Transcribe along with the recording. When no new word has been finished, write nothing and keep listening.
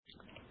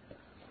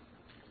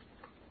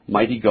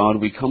Mighty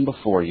God, we come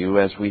before you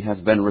as we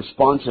have been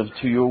responsive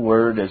to your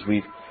word, as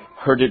we've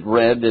heard it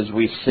read, as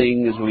we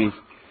sing, as we've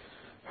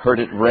heard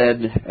it read,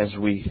 as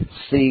we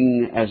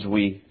sing, as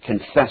we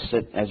confess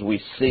it, as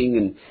we sing,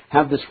 and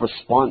have this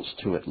response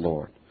to it,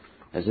 Lord,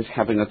 as if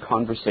having a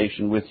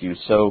conversation with you.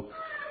 So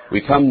we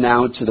come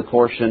now to the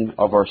portion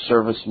of our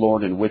service,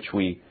 Lord, in which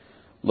we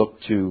look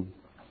to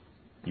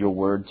your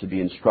word to be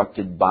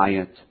instructed by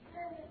it,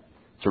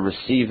 to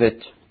receive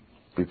it.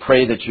 We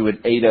pray that you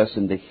would aid us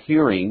in the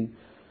hearing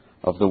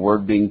of the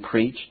word being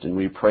preached, and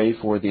we pray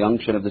for the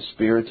unction of the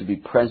Spirit to be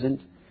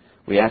present.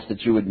 We ask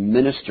that you would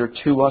minister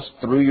to us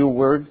through your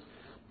word,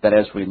 that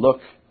as we look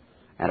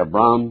at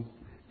Abram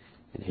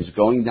and his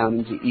going down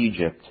into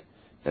Egypt,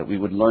 that we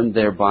would learn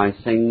thereby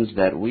things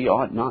that we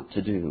ought not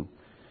to do,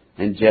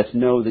 and yet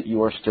know that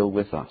you are still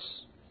with us.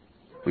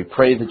 We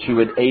pray that you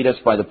would aid us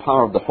by the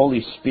power of the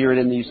Holy Spirit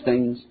in these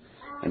things,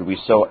 and we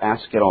so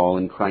ask it all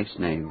in Christ's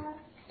name.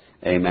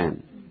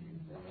 Amen.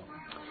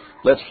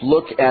 Let's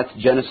look at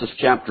Genesis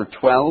chapter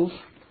 12,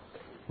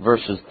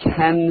 verses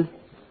 10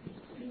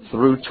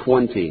 through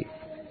 20.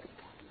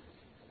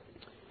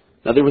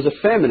 Now there was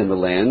a famine in the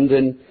land,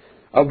 and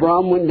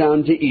Abram went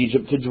down to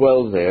Egypt to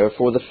dwell there,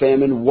 for the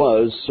famine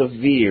was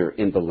severe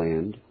in the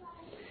land.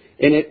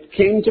 And it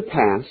came to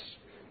pass,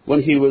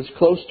 when he was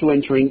close to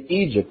entering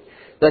Egypt,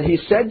 that he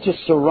said to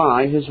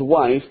Sarai his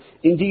wife,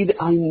 "Indeed,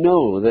 I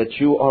know that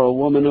you are a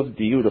woman of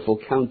beautiful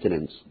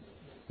countenance.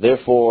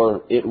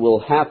 Therefore it will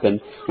happen,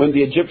 when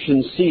the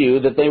Egyptians see you,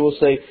 that they will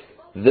say,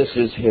 'This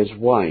is his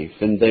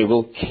wife,' and they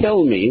will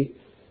kill me,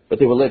 but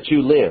they will let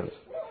you live.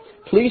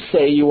 Please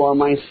say you are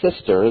my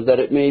sister, that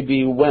it may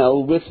be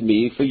well with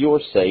me for your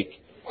sake,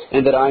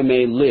 and that I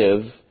may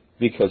live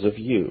because of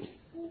you."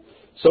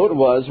 So it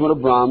was, when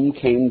Abram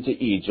came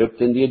to Egypt,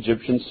 and the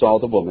Egyptians saw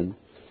the woman,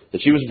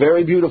 that she was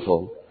very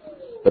beautiful.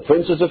 The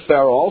princes of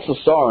Pharaoh also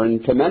saw her,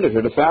 and commended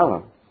her to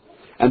Pharaoh.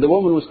 And the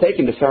woman was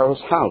taken to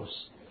Pharaoh's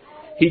house.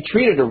 He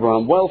treated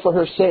Abram well for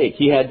her sake.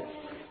 He had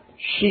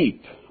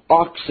sheep,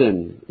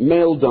 oxen,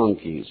 male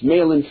donkeys,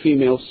 male and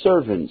female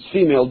servants,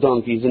 female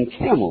donkeys, and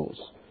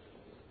camels.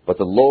 But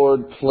the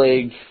Lord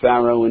plagued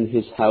Pharaoh and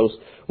his house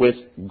with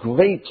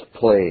great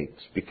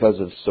plagues because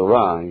of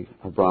Sarai,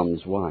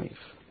 Abram's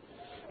wife.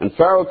 And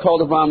Pharaoh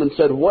called Abram and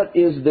said, "What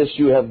is this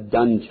you have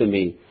done to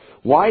me?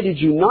 Why did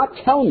you not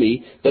tell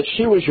me that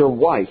she was your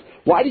wife?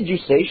 Why did you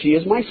say she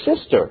is my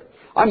sister?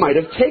 I might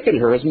have taken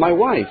her as my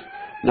wife.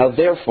 Now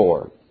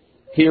therefore,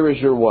 here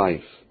is your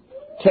wife.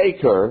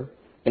 Take her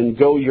and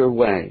go your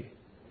way."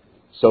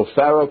 So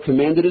Pharaoh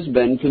commanded his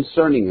men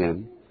concerning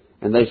him,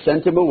 and they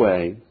sent him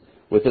away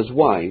with his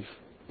wife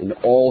and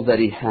all that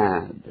he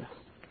had.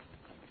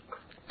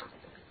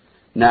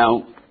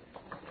 Now,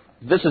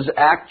 this is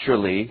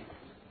actually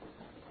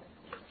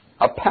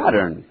a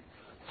pattern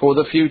for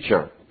the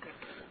future.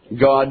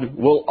 God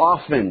will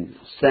often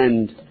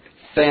send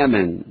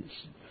famines.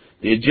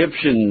 The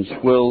Egyptians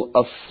will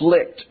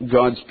afflict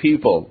God's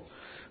people.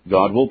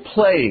 God will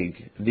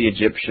plague the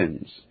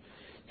Egyptians.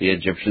 The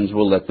Egyptians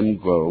will let them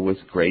grow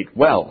with great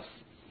wealth.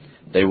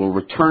 They will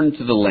return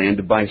to the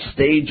land by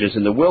stages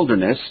in the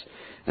wilderness,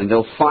 and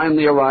they'll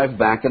finally arrive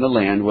back in the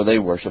land where they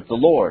worship the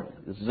Lord.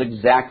 This is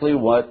exactly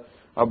what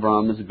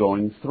Abram is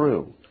going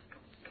through.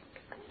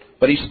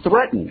 But he's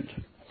threatened.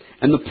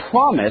 And the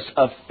promise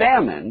of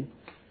famine,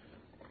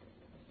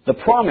 the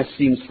promise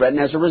seems threatened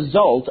as a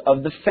result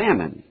of the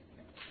famine.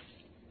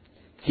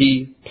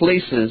 He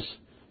places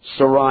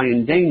Sarai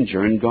in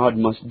danger, and God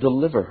must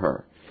deliver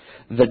her.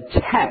 The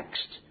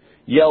text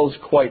yells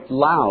quite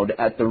loud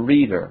at the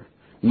reader.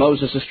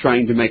 Moses is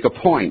trying to make a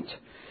point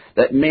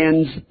that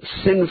man's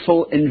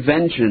sinful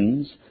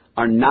inventions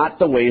are not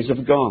the ways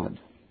of God.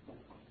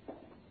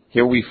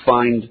 Here we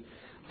find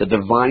the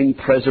divine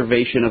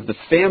preservation of the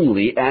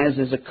family, as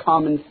is a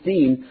common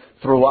theme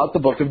throughout the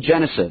book of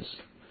Genesis,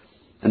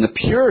 and the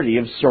purity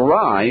of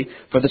Sarai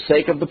for the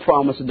sake of the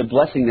promise and the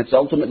blessing that's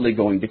ultimately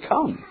going to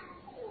come.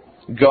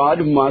 God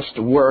must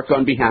work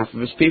on behalf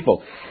of his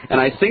people. And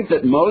I think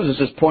that Moses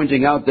is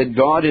pointing out that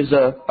God is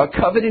a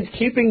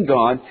covenant-keeping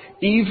God,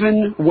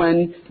 even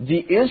when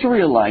the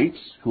Israelites,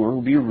 who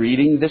will be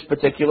reading this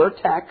particular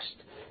text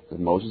that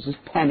Moses is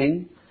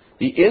penning,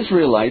 the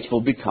Israelites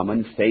will become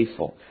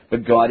unfaithful.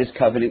 But God is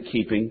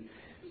covenant-keeping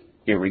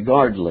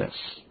irregardless.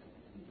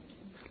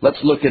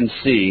 Let's look and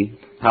see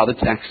how the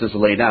text is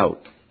laid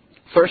out.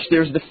 First,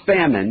 there's the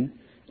famine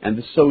and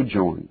the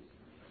sojourn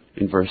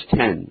in verse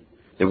 10.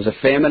 There was a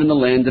famine in the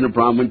land, and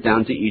Abram went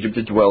down to Egypt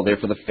to dwell there,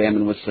 for the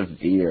famine was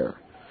severe.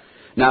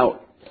 Now,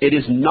 it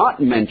is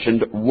not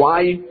mentioned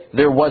why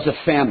there was a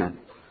famine.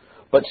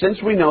 But since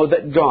we know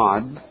that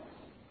God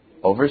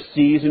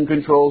oversees and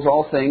controls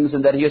all things,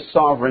 and that he is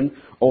sovereign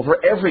over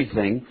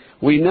everything,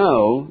 we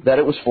know that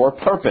it was for a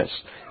purpose,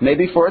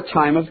 maybe for a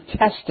time of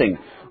testing.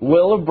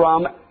 Will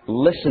Abram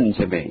listen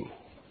to me?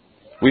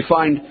 We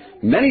find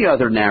many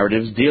other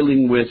narratives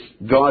dealing with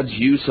God's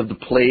use of the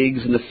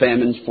plagues and the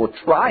famines for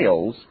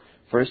trials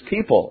for his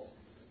people.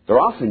 They're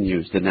often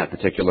used in that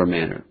particular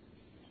manner.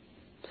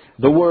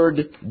 The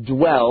word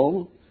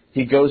dwell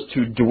he goes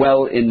to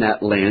dwell in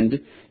that land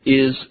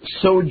is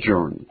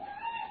sojourn,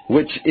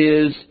 which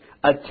is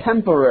a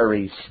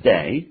temporary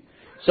stay.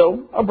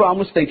 So Abram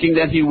was thinking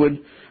that he would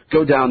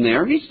go down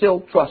there. He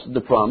still trusted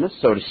the promise,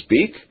 so to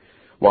speak.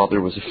 While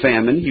there was a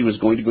famine, he was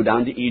going to go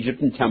down to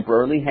Egypt and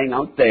temporarily hang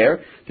out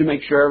there to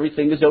make sure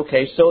everything is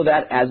okay, so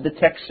that, as the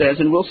text says,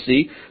 and we'll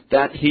see,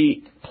 that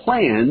he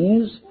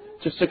plans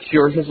to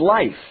secure his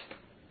life.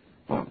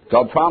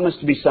 God promised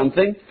to be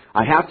something.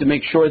 I have to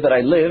make sure that I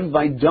live. If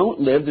I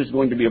don't live, there's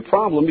going to be a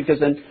problem, because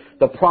then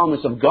the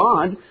promise of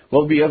God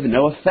will be of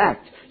no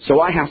effect. So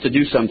I have to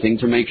do something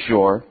to make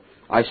sure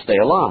I stay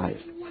alive.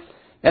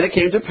 And it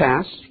came to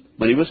pass,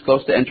 when he was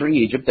close to entering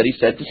Egypt, that he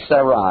said to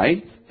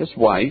Sarai, his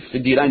wife,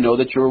 "Indeed, I know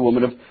that you're a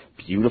woman of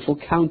beautiful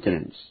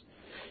countenance.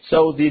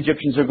 So the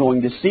Egyptians are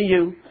going to see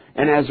you,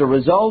 and as a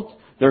result,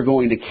 they're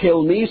going to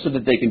kill me so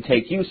that they can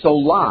take you. So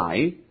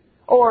lie,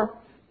 or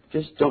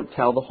just don't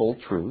tell the whole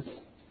truth.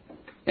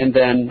 And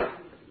then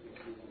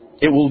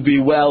it will be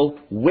well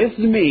with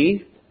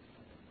me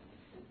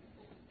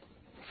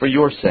for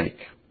your sake,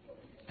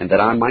 and that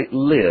I might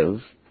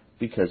live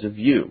because of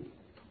you."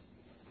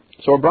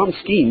 So Abram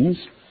schemes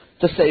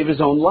to save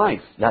his own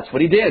life. That's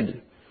what he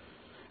did.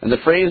 And the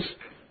phrase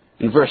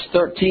in verse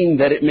 13,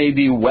 "that it may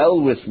be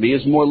well with me,"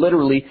 is more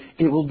literally,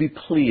 "it will be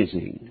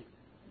pleasing."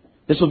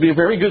 This will be a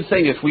very good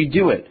thing if we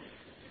do it.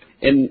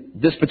 And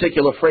this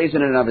particular phrase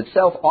in and of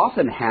itself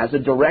often has a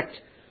direct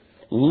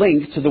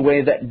link to the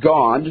way that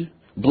God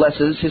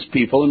blesses his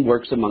people and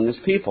works among his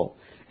people.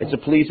 It's a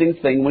pleasing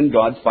thing when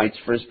God fights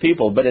for his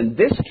people. But in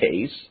this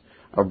case,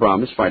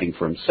 Abram is fighting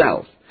for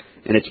himself.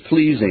 And it's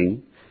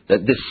pleasing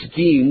that this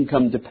scheme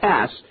come to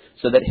pass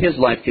so that his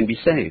life can be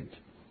saved.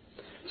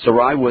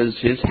 Sarai was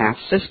his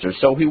half-sister,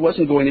 so he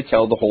wasn't going to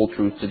tell the whole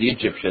truth to the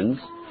Egyptians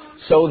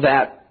so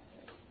that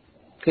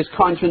his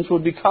conscience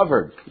would be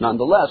covered,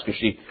 nonetheless, because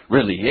she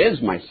really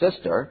is my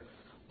sister,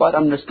 but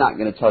I'm just not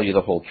going to tell you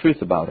the whole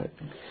truth about it.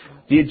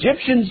 The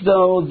Egyptians,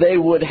 though, they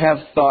would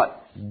have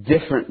thought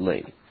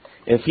differently.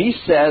 If he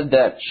said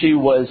that she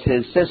was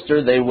his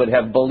sister, they would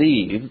have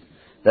believed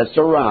that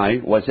Sarai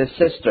was his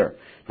sister,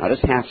 not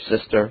his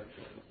half-sister,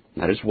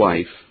 not his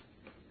wife,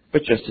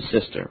 but just a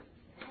sister.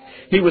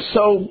 He was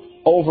so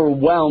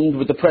overwhelmed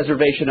with the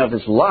preservation of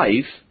his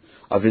life,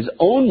 of his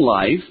own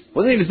life,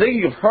 wasn't even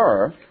thinking of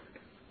her,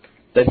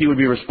 that he would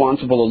be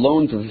responsible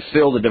alone to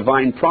fulfill the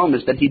divine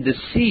promise, that he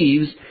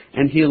deceives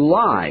and he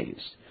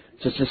lies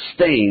to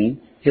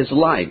sustain his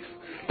life.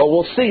 But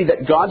we'll see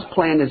that God's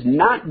plan is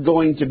not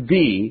going to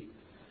be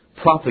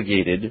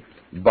propagated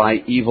by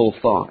evil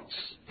thoughts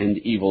and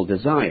evil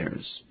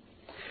desires.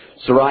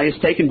 Sarai is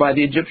taken by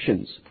the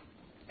Egyptians.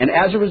 And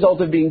as a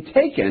result of being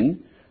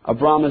taken,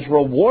 Abram is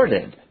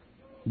rewarded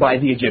by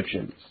the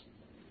Egyptians.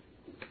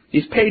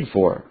 He's paid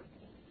for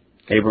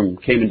her. Abram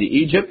came into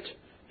Egypt.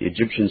 The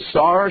Egyptians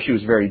saw her. She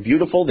was very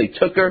beautiful. They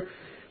took her.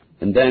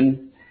 And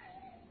then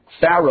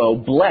Pharaoh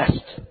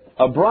blessed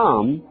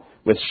Abram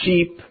with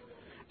sheep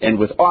and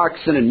with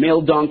oxen and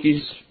male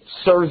donkeys,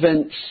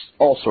 servants,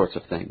 all sorts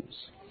of things.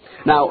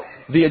 Now,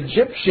 the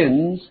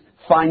Egyptians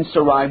find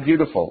Sarai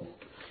beautiful.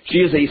 She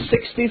is a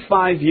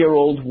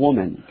 65-year-old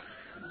woman.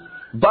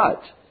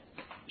 But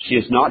she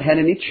has not had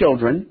any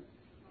children,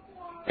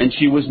 and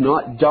she was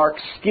not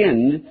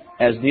dark-skinned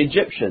as the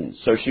Egyptians,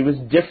 so she was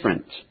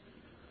different.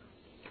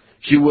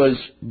 She was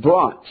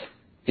brought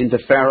into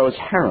Pharaoh's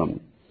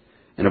harem,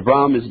 and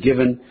Abram is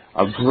given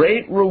a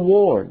great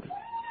reward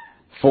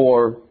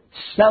for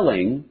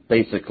selling,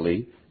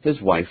 basically, his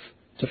wife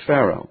to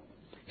Pharaoh.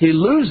 He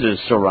loses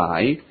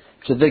Sarai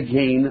to the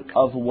gain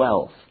of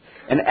wealth.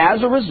 And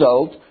as a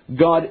result,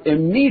 God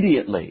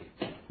immediately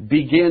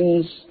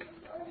begins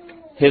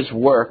his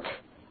work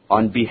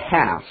on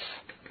behalf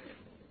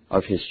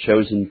of his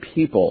chosen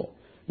people,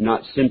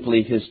 not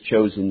simply his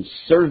chosen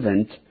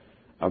servant,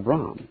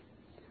 Abram,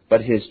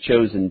 but his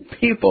chosen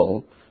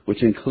people,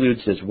 which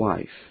includes his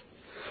wife.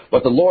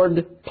 But the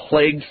Lord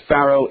plagued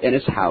Pharaoh and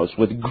his house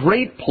with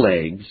great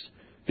plagues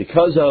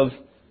because of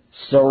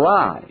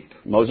Sarai.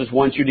 Moses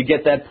wants you to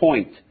get that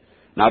point.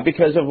 Not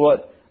because of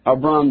what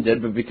Abram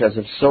did, but because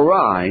of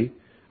Sarai,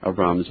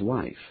 Abram's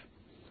wife.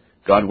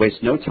 God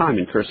wastes no time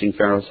in cursing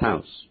Pharaoh's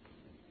house.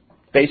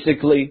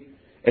 Basically,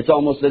 it's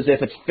almost as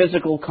if it's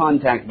physical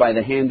contact by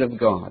the hand of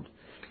God.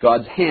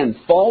 God's hand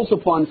falls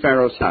upon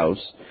Pharaoh's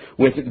house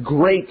with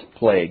great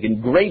plague.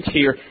 And great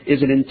here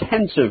is an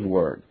intensive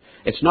word.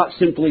 It's not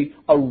simply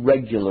a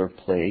regular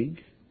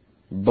plague,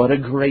 but a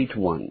great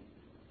one.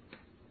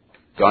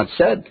 God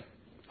said,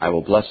 "I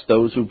will bless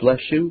those who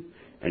bless you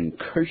and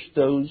curse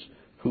those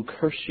who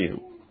curse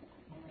you."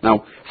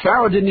 Now,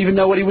 Pharaoh didn't even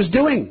know what he was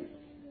doing.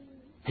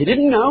 He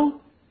didn't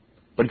know,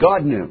 but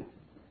God knew.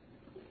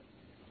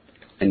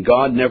 And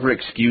God never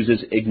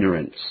excuses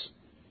ignorance.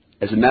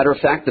 As a matter of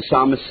fact, the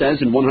psalmist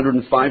says in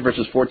 105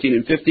 verses 14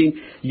 and 15,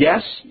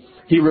 yes,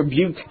 he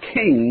rebuked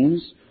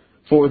kings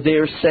for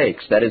their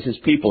sakes, that is his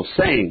people,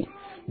 saying,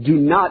 "Do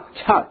not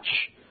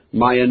touch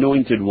my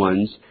anointed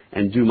ones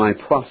and do my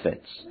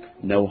prophets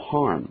no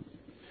harm."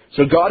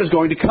 So God is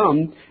going to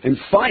come and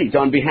fight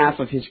on behalf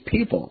of his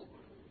people.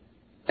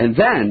 And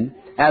then,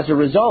 as a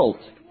result,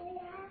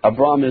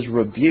 Abram is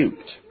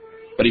rebuked.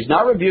 But he's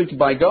not rebuked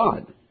by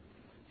God.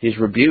 He's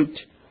rebuked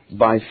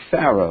by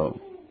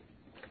Pharaoh.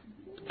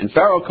 And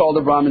Pharaoh called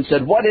Abram and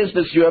said, "What is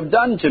this you have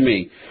done to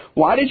me?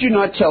 Why did you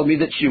not tell me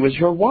that she was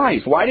your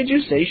wife? Why did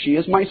you say she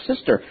is my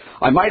sister?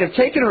 I might have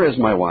taken her as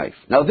my wife.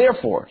 Now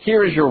therefore,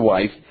 here is your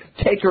wife.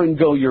 Take her and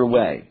go your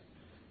way."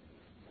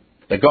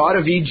 The God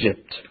of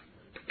Egypt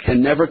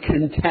can never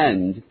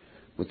contend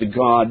with the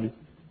God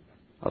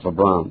of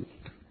Abram.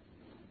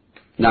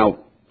 Now,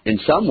 in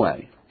some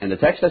way, and the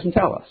text doesn't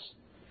tell us,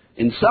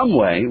 in some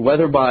way,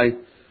 whether by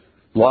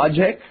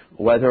logic,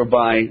 whether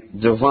by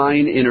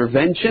divine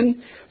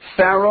intervention,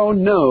 Pharaoh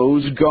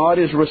knows God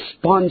is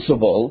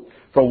responsible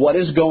for what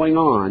is going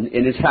on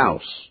in his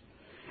house,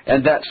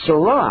 and that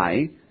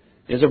Sarai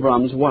is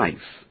Abram's wife.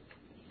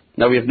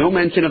 Now, we have no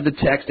mention of the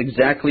text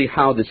exactly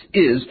how this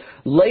is.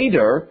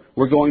 Later,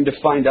 we're going to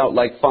find out,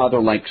 like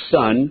father, like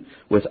son,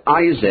 with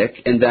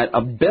Isaac, and that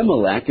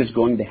Abimelech is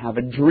going to have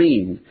a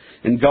dream,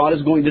 and God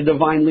is going to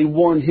divinely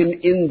warn him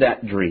in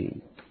that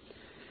dream.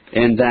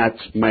 And that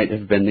might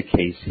have been the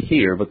case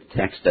here, but the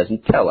text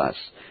doesn't tell us,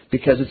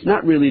 because it's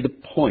not really the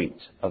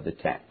point of the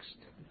text.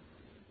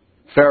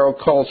 Pharaoh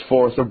calls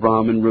forth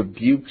Abram and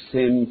rebukes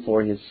him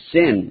for his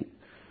sin.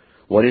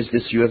 "What is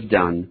this you have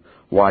done?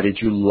 Why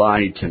did you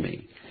lie to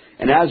me?"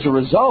 And as a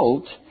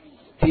result,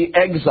 he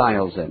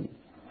exiles him.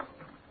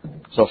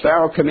 So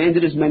Pharaoh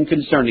commanded his men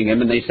concerning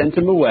him, and they sent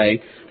him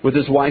away with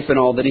his wife and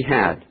all that he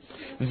had.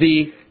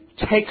 The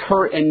 "take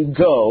her and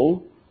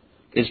go"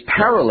 is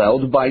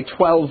paralleled by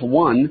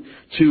 12:1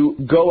 to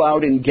 "go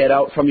out and get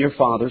out from your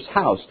father's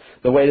house,"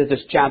 the way that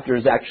this chapter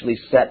is actually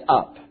set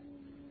up.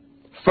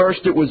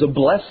 First, it was a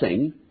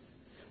blessing,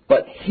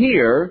 but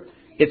here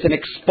it's an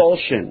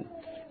expulsion.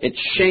 It's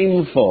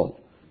shameful.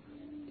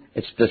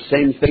 It's the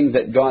same thing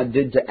that God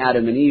did to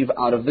Adam and Eve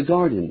out of the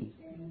garden.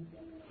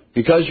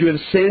 "Because you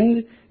have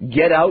sinned,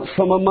 get out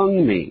from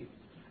among me,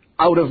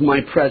 out of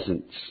my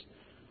presence."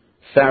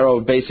 Pharaoh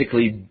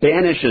basically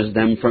banishes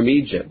them from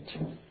Egypt.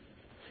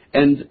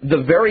 And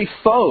the very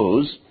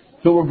foes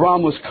who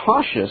Abram was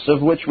cautious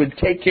of, which would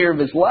take care of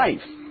his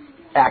life,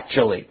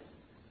 actually,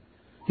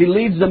 he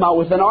leads them out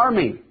with an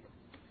army.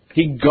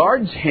 He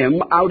guards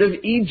him out of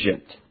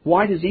Egypt.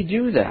 Why does he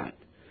do that?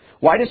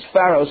 Why does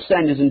Pharaoh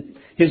send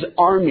his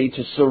army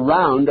to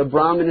surround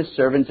Abram and his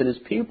servants and his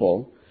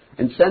people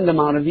and send them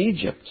out of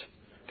Egypt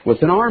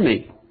with an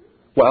army?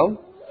 Well,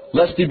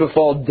 lest he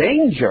befall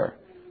danger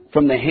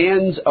from the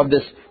hands of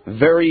this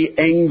very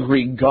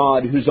angry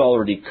God who's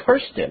already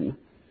cursed him,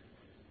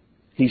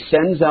 he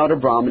sends out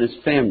Abram and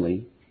his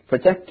family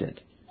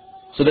protected,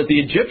 so that the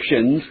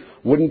Egyptians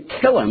wouldn't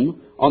kill him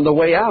on the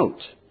way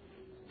out.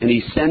 And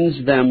he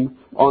sends them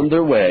on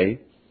their way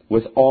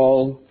with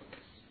all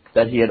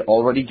that he had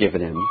already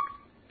given him.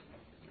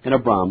 And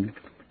Abram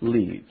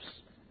leaves.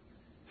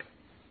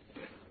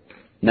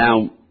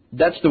 Now,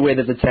 that's the way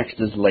that the text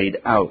is laid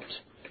out.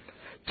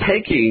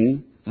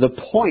 Taking the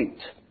point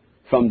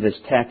from this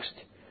text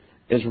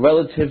is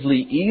relatively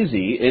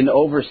easy in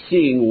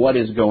overseeing what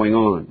is going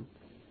on.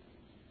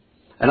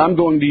 And I'm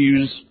going to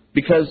use,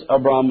 because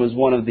Abram was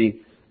one of the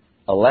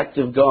elect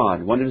of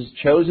God, one of his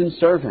chosen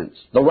servants,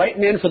 the right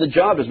man for the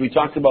job, as we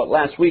talked about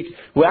last week,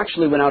 who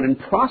actually went out and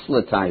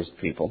proselytized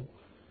people,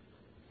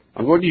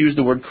 I'm going to use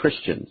the word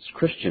Christians.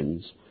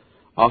 Christians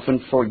often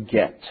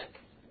forget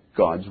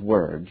God's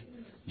word,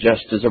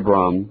 just as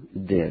Abram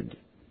did.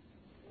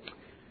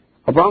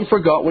 Abram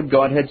forgot what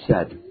God had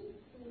said.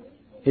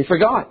 He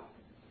forgot.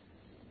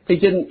 He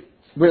didn't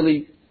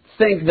really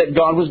think that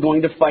God was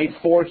going to fight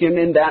for him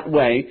in that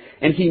way,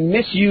 and he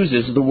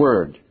misuses the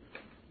word.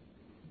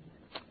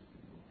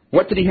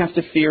 What did he have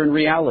to fear in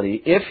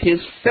reality if his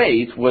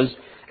faith was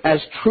as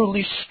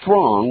truly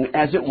strong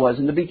as it was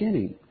in the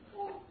beginning?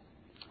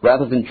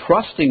 Rather than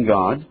trusting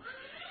God,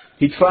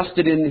 he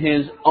trusted in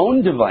his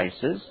own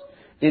devices,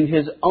 in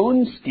his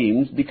own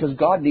schemes, because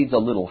God needs a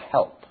little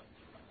help.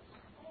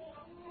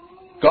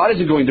 God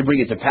isn't going to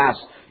bring it to pass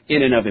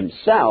in and of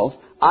himself.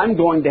 I'm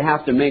going to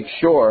have to make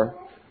sure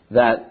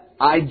that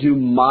I do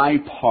my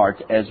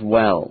part as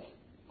well.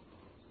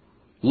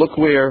 Look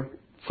where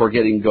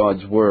forgetting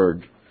God's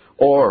word,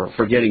 or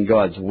forgetting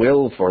God's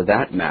will for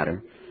that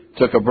matter,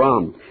 took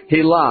Abram.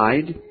 He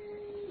lied.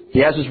 He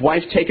has his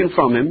wife taken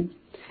from him.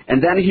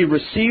 And then he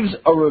receives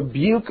a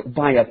rebuke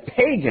by a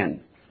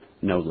pagan,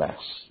 no less,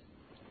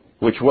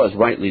 which was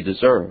rightly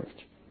deserved.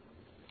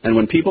 And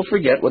when people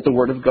forget what the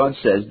Word of God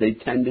says, they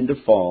tend to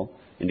fall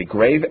into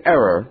grave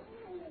error,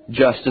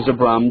 just as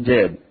Abram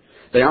did.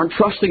 They aren't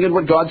trusting in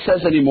what God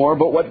says anymore,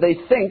 but what they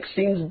think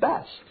seems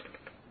best.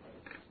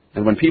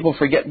 And when people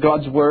forget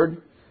God's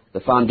Word, the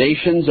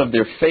foundations of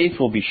their faith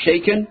will be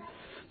shaken.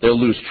 They'll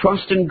lose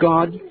trust in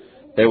God.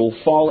 They will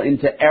fall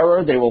into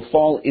error. They will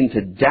fall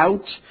into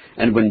doubt.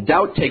 And when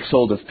doubt takes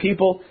hold of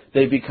people,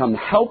 they become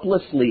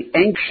helplessly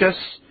anxious,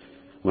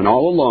 when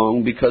all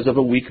along, because of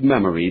a weak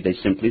memory, they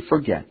simply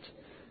forget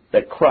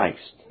that Christ,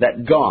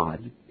 that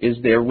God, is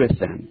there with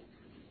them,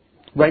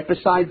 right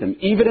beside them,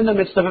 even in the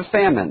midst of a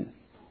famine.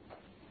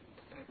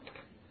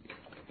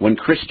 When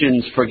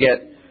Christians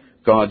forget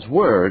God's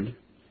Word,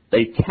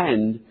 they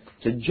tend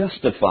to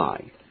justify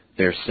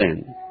their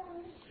sin.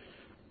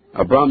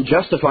 Abram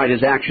justified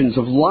his actions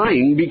of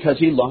lying because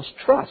he lost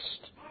trust.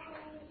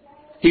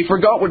 He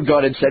forgot what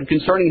God had said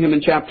concerning him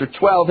in chapter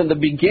 12 in the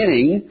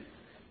beginning,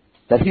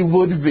 that he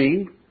would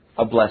be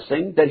a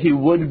blessing, that he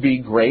would be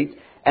great,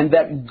 and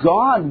that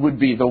God would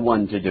be the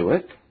one to do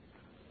it.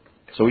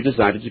 So he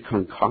decided to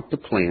concoct a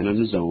plan on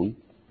his own,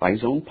 by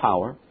his own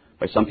power,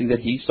 by something that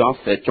he saw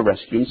fit to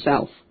rescue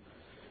himself.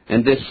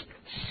 And this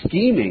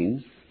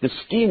scheming, the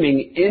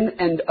scheming in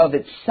and of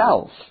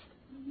itself,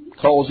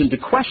 calls into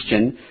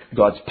question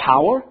God's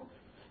power.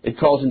 It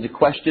calls into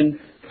question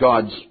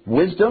God's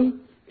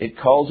wisdom. It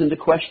calls into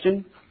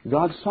question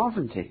God's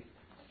sovereignty.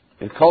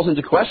 It calls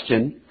into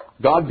question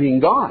God being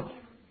God.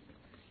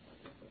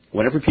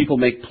 Whenever people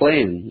make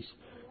plans,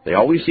 they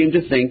always seem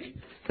to think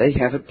they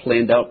have it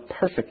planned out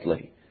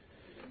perfectly.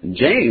 And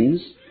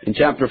James, in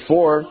chapter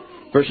 4,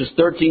 verses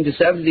 13 to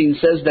 17,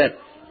 says that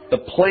the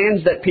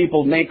plans that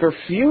people make are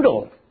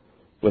futile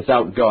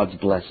without God's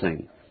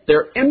blessing.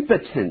 They're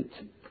impotent.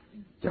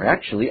 They're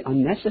actually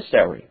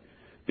unnecessary,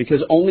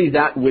 because only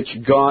that which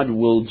God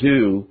will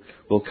do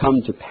will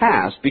come to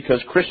pass, because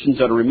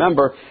Christians ought to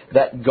remember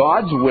that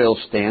God's will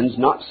stands,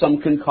 not some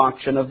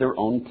concoction of their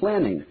own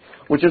planning,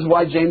 which is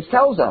why James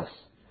tells us,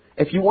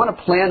 if you want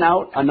to plan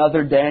out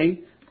another day,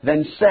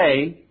 then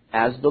say,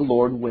 as the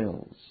Lord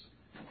wills.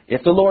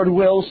 If the Lord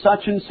wills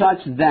such and such,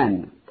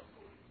 then.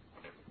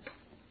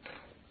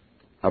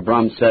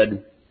 Abram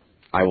said,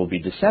 I will be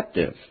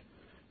deceptive,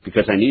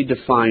 because I need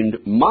to find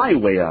my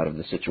way out of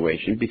the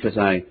situation, because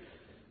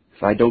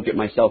if I don't get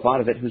myself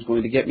out of it, who's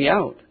going to get me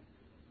out?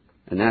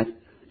 And that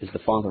is the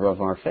father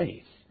of our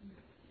faith.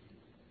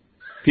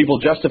 People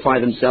justify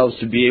themselves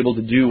to be able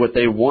to do what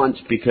they want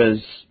because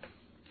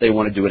they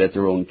want to do it at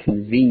their own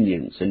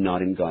convenience and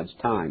not in God's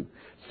time.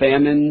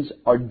 Famines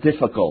are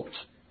difficult.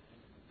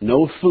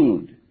 No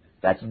food,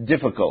 that's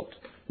difficult.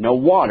 No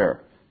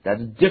water,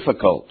 that's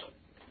difficult.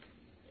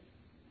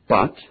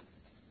 But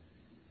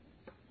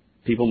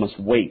people must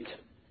wait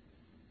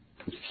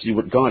to see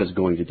what God is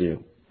going to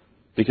do,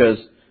 because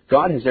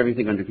God has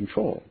everything under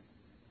control.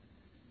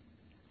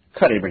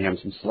 Cut Abraham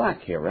some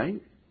slack here, right?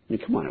 I mean,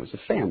 come on, it was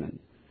a famine.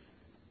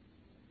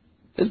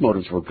 His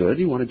motives were good.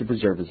 He wanted to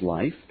preserve his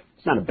life.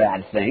 It's not a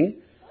bad thing.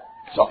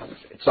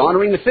 It's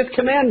honoring the fifth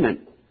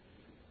commandment.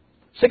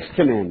 Sixth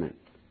commandment.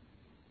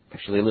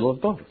 Actually, a little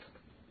of both.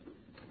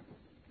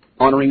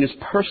 Honoring his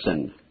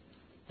person.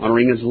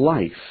 Honoring his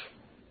life.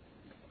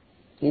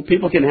 Well,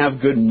 people can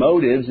have good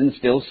motives and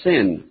still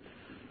sin.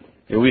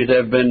 It would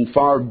have been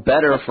far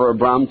better for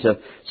Abram to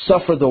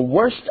suffer the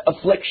worst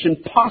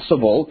affliction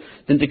possible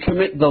than to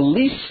commit the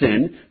least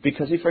sin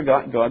because he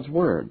forgot God's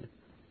word.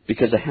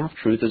 Because a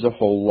half-truth is a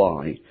whole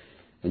lie.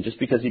 And just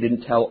because he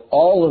didn't tell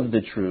all of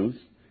the truth,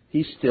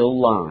 he still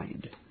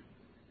lied.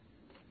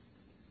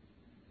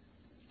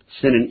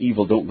 Sin and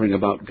evil don't bring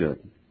about good.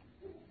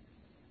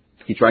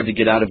 He tried to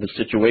get out of the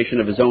situation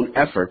of his own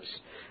efforts,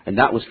 and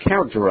that was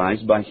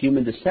characterized by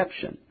human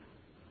deception,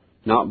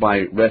 not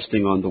by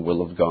resting on the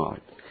will of God.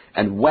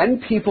 And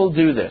when people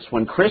do this,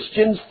 when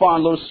Christians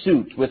follow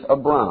suit with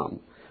Abram,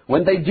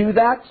 when they do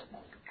that,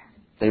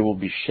 they will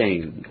be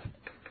shamed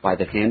by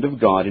the hand of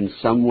God in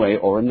some way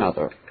or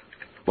another.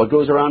 What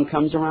goes around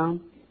comes around.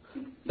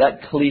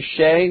 That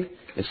cliche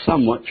is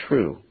somewhat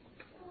true.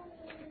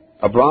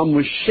 Abram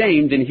was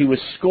shamed and he was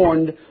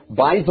scorned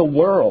by the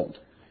world.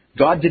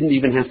 God didn't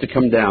even have to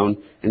come down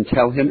and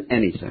tell him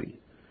anything.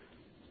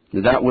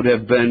 That would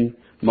have been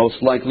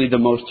most likely the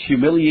most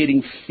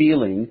humiliating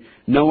feeling,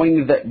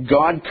 knowing that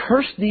God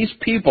cursed these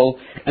people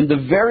and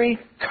the very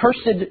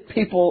cursed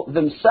people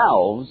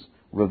themselves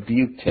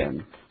rebuked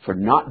him for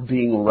not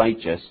being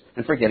righteous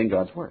and forgetting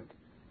God's word.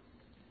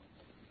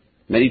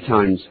 Many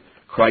times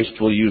Christ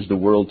will use the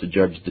world to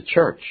judge the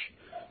church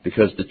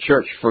because the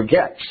church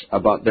forgets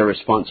about their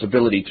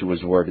responsibility to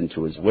his word and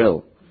to his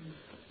will.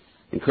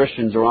 And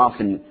Christians are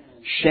often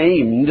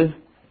shamed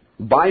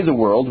by the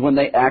world when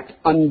they act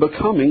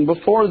unbecoming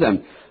before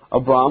them.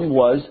 Abram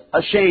was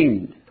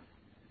ashamed.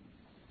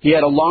 He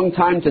had a long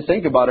time to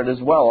think about it as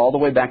well, all the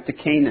way back to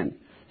Canaan,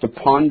 to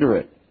ponder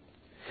it.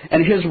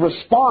 And his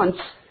response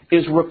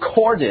is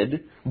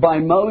recorded by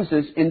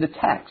Moses in the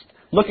text.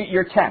 Look at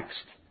your text.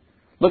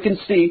 Look and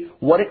see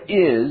what it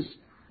is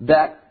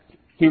that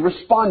he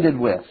responded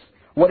with.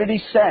 What did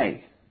he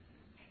say?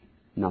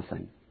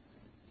 Nothing.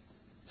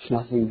 There's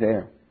nothing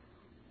there.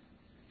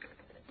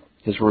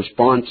 His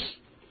response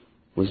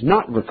was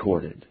not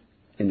recorded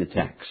in the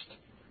text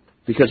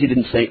because he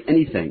didn't say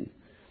anything,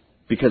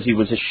 because he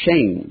was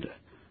ashamed.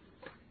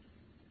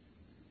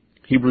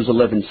 Hebrews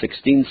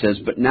 11:16 says,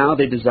 "But now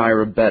they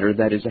desire a better,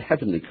 that is, a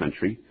heavenly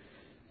country.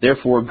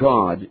 Therefore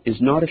God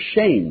is not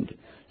ashamed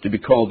to be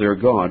called their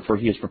God, for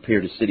he has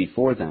prepared a city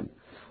for them."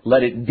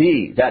 Let it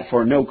be that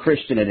for no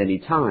Christian at any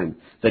time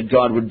that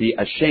God would be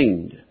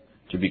ashamed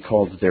to be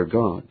called their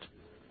God.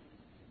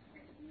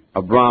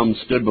 Abram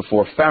stood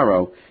before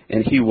Pharaoh,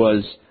 and he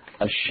was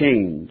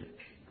ashamed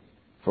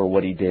for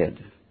what he did.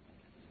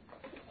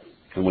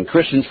 And when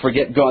Christians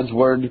forget God's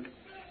Word,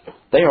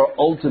 they are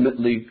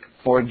ultimately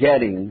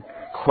forgetting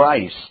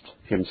Christ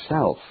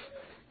Himself,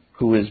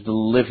 who is the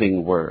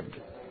living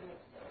Word.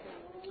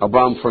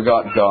 Abraham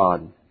forgot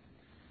God.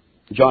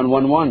 John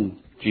 1:1,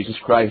 Jesus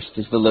Christ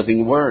is the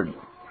living Word.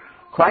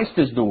 Christ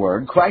is the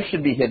Word. Christ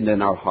should be hidden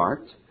in our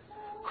heart.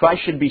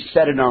 Christ should be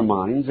set in our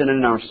minds and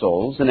in our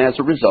souls. And as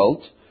a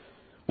result,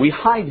 we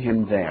hide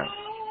Him there.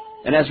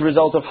 And as a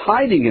result of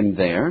hiding Him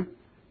there,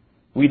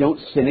 we don't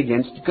sin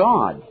against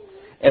God.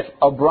 If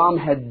Abraham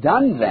had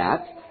done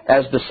that,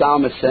 as the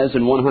psalmist says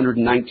in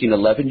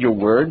 119:11, your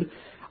word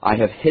I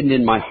have hidden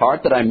in my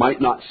heart that I might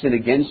not sin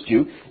against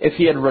you. If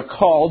he had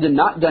recalled and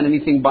not done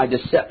anything by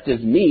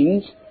deceptive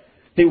means,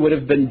 he would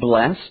have been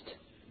blessed,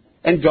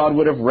 and God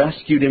would have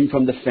rescued him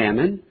from the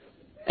famine,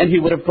 and He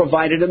would have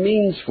provided a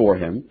means for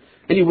him,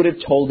 and He would have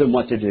told him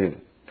what to do.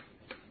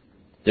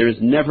 There is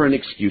never an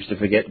excuse to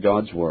forget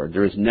God's Word.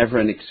 There is never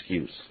an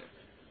excuse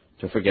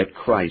to forget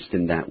Christ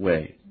in that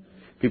way.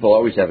 People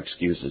always have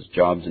excuses,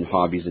 jobs and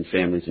hobbies and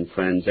families and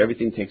friends.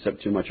 Everything takes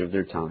up too much of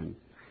their time.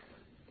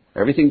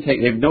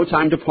 They have no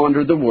time to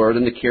ponder the Word,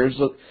 and the cares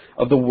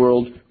of the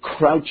world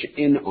crouch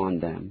in on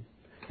them.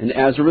 And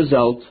as a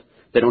result,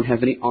 they don't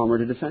have any armor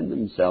to defend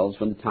themselves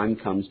when the time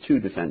comes to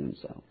defend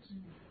themselves.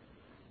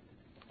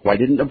 Why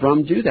didn't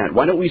Abraham do that?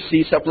 Why don't we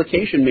see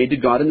supplication made to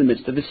God in the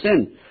midst of his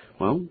sin?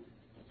 Well,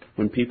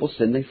 when people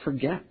sin, they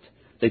forget.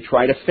 They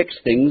try to fix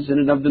things in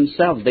and of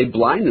themselves. They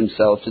blind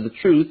themselves to the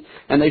truth,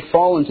 and they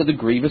fall into the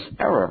grievous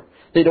error.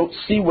 They don't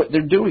see what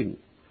they're doing.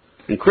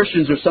 And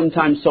Christians are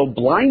sometimes so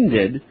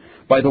blinded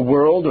by the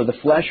world or the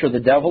flesh or the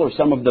devil or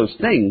some of those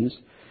things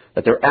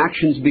that their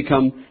actions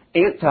become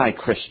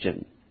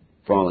anti-Christian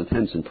for all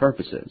intents and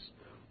purposes.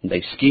 And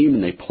they scheme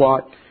and they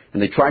plot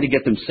and they try to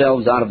get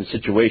themselves out of the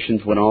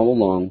situations when all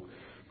along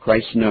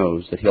Christ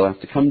knows that He'll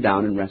have to come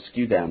down and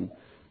rescue them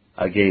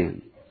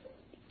again.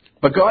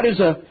 But God is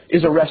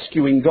a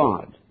rescuing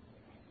God.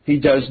 He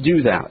does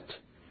do that.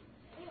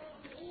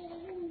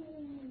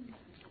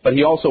 But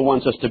He also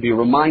wants us to be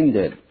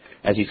reminded,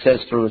 as He says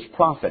through His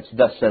prophets,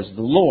 thus says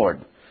the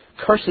Lord,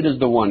 cursed is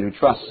the one who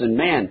trusts in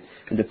man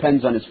and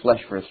depends on his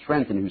flesh for his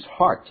strength and whose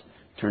heart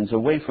turns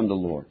away from the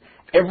Lord.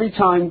 Every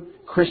time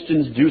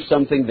Christians do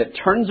something that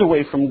turns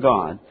away from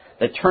God,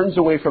 that turns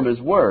away from His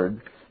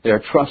Word, they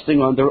are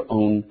trusting on their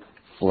own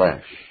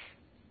flesh.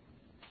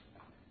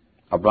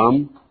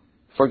 Abraham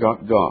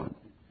forgot God,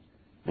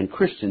 and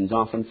Christians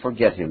often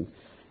forget Him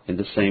in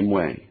the same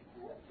way.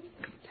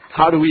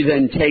 How do we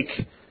then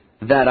take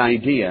that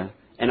idea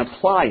and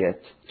apply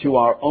it to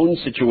our own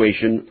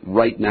situation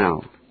right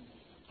now?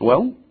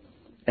 Well,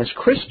 as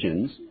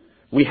Christians,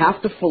 we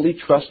have to fully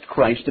trust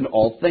Christ in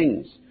all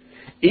things,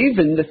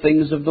 even the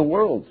things of the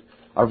world.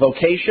 Our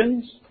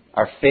vocations,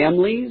 our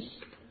families,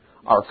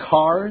 our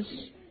cars,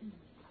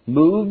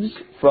 moves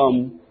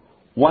from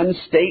one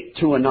state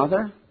to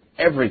another,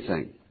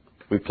 everything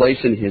we place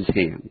in His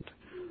hand.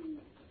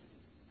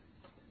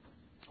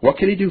 What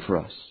can He do for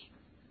us?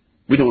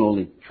 We don't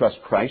only trust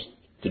Christ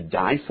to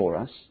die for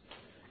us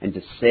and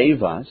to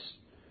save us,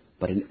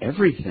 but in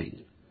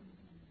everything.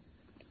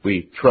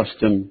 We trust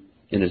Him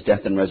in His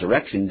death and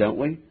resurrection, don't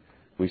we?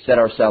 We set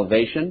our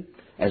salvation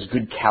as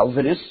good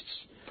Calvinists.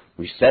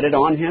 We set it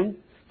on Him,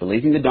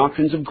 believing the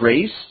doctrines of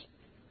grace.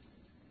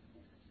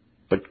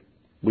 But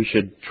we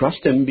should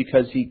trust Him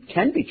because He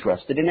can be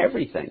trusted in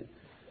everything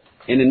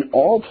and in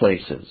all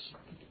places.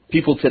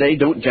 People today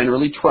don't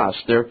generally trust.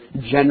 They're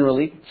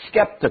generally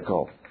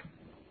skeptical,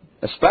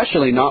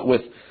 especially not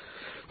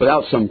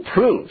without some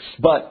proofs.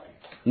 But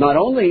not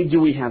only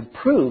do we have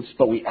proofs,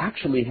 but we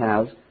actually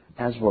have,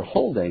 as we're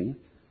holding,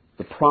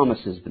 the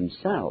promises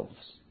themselves.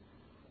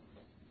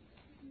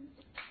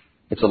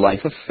 It's a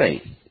life of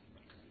faith.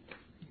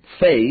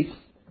 Faith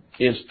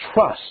is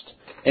trust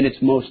in its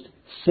most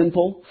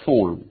simple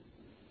form.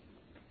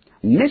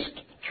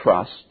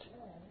 Mistrust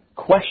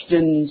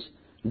questions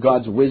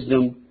God's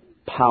wisdom,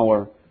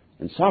 power,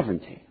 and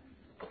sovereignty.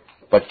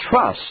 But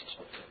trust,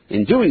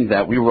 in doing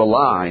that, we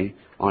rely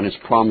on His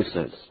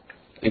promises.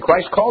 And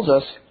Christ calls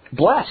us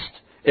blessed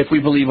if we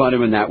believe on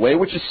Him in that way,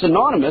 which is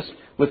synonymous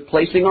with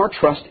placing our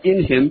trust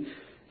in Him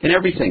in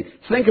everything.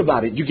 Think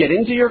about it. You get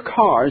into your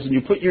cars and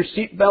you put your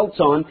seat belts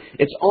on.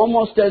 It's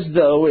almost as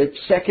though it's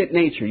second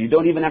nature. You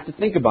don't even have to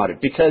think about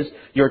it because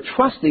you're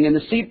trusting in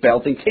the seat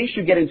belt in case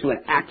you get into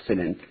an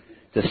accident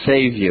to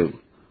save you.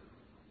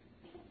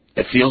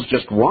 It feels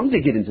just wrong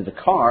to get into the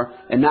car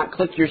and not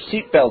click your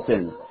seat belt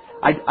in.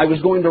 I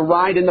was going to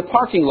ride in the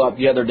parking lot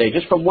the other day,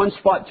 just from one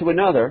spot to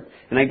another,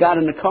 and I got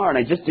in the car and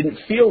I just didn't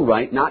feel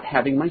right not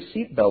having my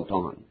seat belt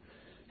on.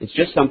 It's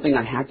just something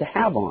I had to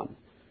have on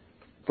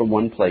from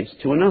one place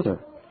to another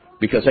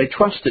because I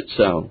trust it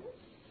so.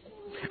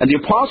 And the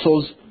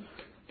apostles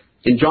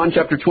in John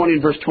chapter 20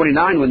 and verse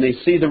 29, when they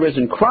see the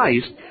risen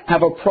Christ,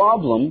 have a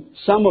problem,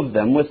 some of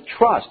them, with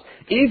trust,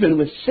 even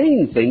with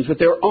seeing things with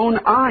their own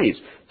eyes.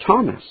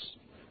 Thomas,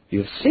 you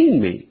have seen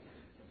me.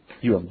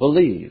 You have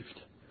believed.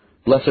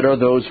 Blessed are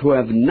those who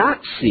have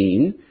not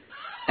seen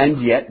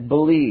and yet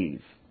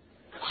believe.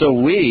 So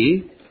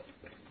we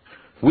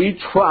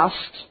trust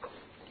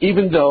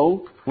even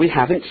though we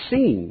haven't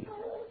seen.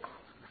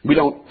 We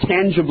don't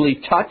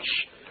tangibly touch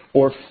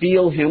or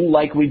feel Him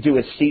like we do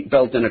a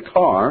seatbelt in a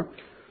car,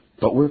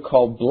 but we're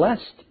called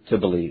blessed to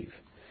believe.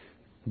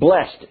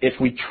 Blessed if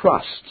we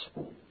trust.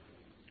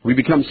 We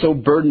become so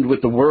burdened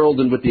with the world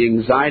and with the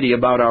anxiety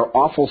about our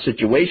awful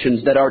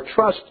situations that our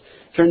trust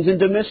turns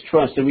into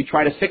mistrust, and we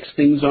try to fix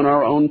things on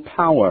our own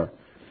power.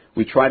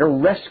 We try to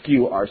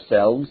rescue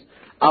ourselves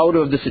out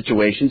of the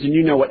situations, and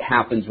you know what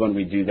happens when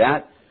we do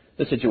that.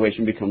 The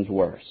situation becomes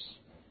worse.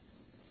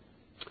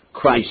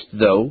 Christ,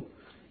 though,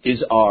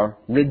 is our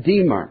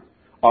Redeemer,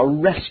 our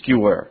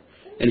rescuer.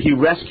 And He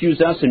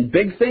rescues us in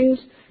big things,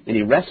 and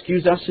He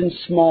rescues us in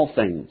small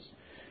things.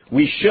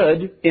 We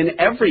should, in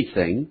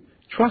everything,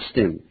 trust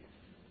Him.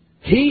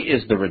 He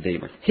is the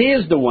Redeemer. He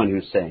is the one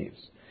who saves.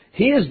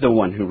 He is the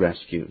one who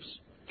rescues.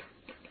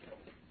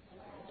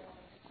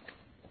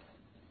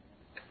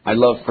 I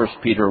love 1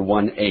 Peter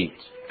 1:8.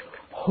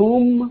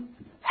 Whom,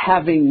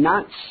 having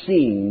not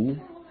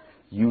seen,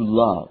 you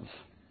love.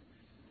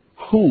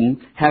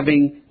 Whom,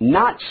 having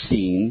not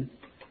seen,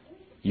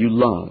 you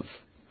love.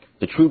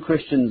 The true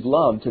Christian's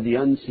love to the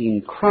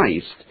unseen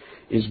Christ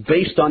is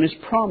based on His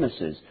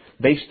promises,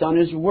 based on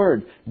His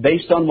Word,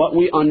 based on what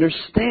we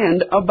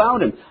understand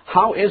about Him.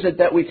 How is it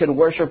that we can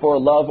worship or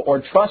love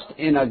or trust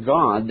in a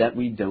God that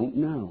we don't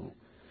know?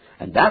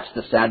 And that's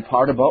the sad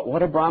part about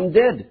what Abraham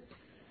did.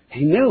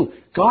 He knew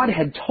God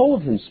had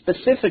told him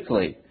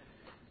specifically,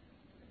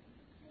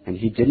 and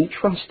he didn't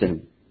trust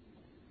Him.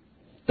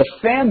 The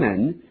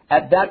famine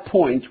at that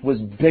point was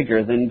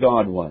bigger than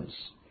God was.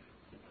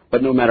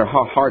 But no matter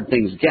how hard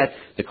things get,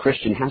 the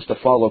Christian has to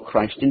follow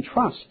Christ in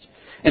trust.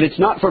 And it's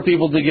not for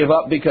people to give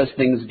up because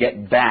things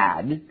get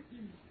bad.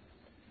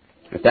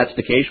 If that's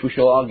the case, we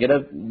shall all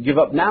give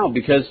up now,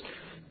 because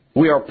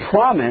we are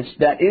promised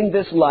that in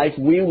this life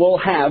we will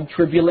have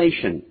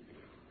tribulation.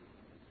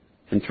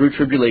 And through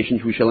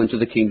tribulations we shall enter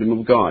the kingdom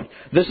of God.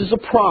 This is a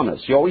promise.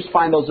 You always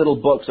find those little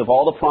books of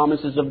all the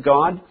promises of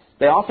God.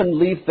 They often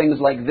leave things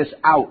like this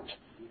out.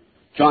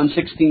 John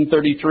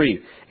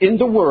 16:33. In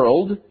the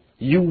world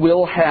you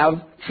will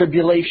have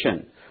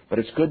tribulation, but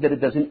it's good that it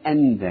doesn't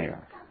end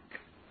there.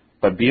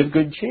 But be of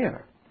good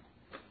cheer.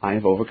 I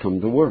have overcome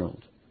the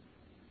world.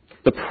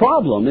 The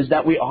problem is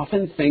that we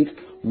often think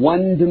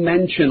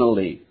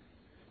one-dimensionally.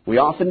 We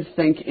often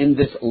think in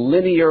this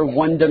linear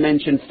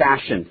one-dimension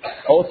fashion.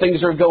 Oh,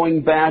 things are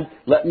going bad.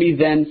 Let me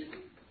then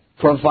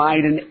provide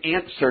an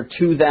answer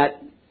to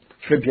that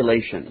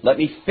tribulation. Let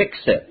me fix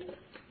it.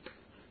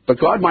 But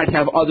God might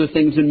have other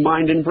things in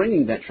mind in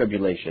bringing that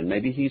tribulation.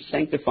 Maybe He's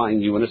sanctifying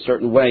you in a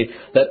certain way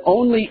that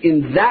only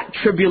in that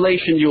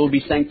tribulation you will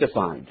be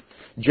sanctified.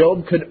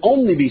 Job could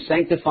only be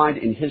sanctified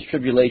in his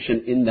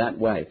tribulation in that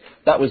way.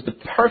 That was the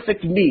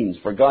perfect means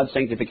for God's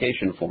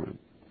sanctification for him.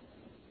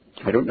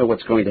 I don't know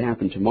what's going to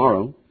happen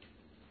tomorrow.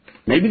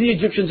 Maybe the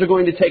Egyptians are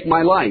going to take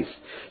my life.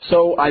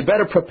 So I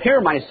better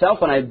prepare myself,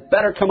 and I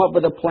better come up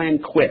with a plan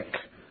quick.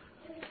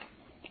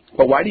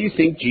 But why do you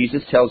think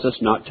Jesus tells us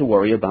not to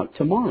worry about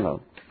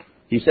tomorrow?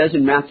 He says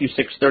in Matthew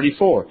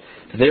 6:34,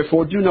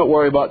 therefore do not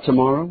worry about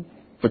tomorrow,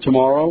 for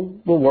tomorrow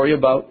will worry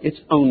about its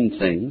own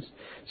things.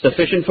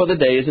 Sufficient for the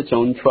day is its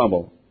own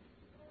trouble.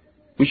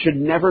 We should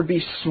never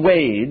be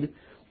swayed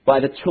by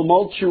the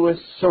tumultuous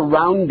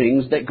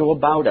surroundings that go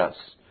about us.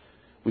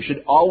 We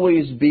should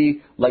always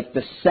be like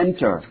the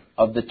center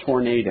of the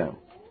tornado.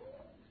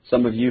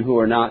 Some of you who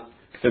are not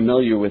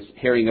familiar with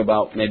hearing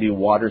about maybe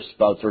water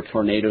spouts or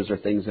tornadoes or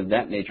things of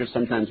that nature,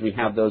 sometimes we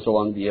have those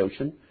along the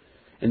ocean.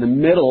 In the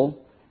middle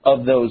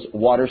of those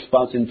water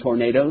spouts and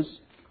tornadoes,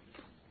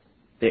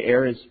 the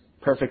air is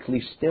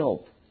perfectly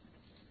still.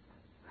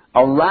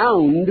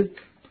 Around,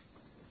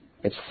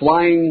 it's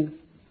flying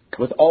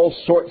with all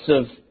sorts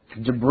of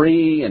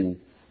debris and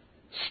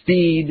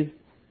speed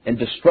and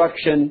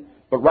destruction.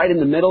 But right in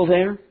the middle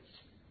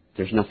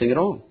there's nothing at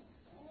all.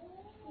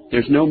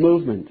 There's no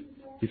movement.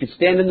 You could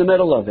stand in the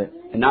middle of it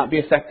and not be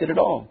affected at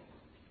all.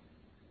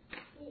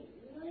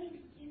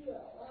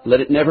 Let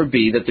it never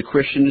be that the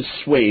Christian is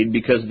swayed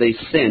because they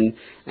sin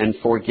and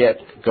forget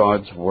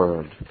God's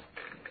Word.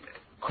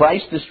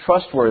 Christ is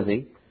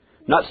trustworthy,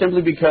 not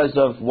simply because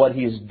of what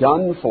He has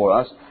done for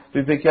us,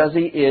 but because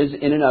He is,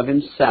 in and of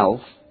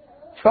Himself,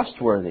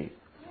 trustworthy.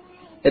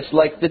 It's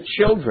like the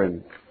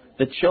children.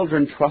 The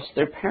children trust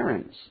their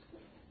parents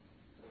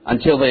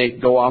until they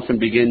go off and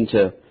begin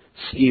to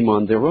scheme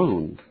on their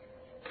own.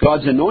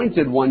 God's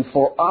anointed one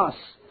for us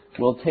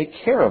will take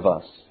care of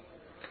us.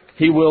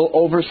 He will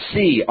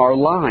oversee our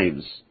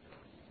lives.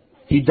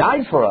 He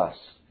died for us.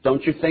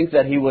 Don't you think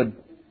that He would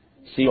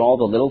see all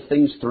the little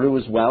things through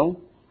as well?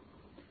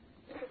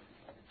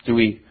 Do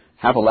we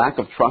have a lack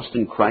of trust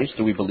in Christ?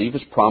 Do we believe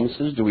His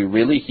promises? Do we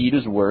really heed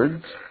His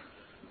words?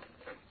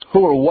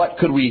 Who or what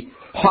could we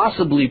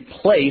possibly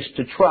place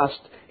to trust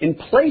in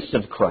place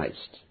of Christ?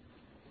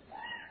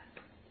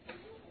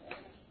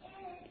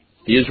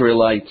 The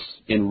Israelites,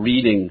 in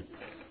reading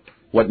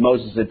what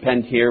Moses had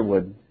penned here,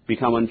 would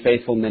become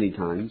unfaithful many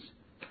times.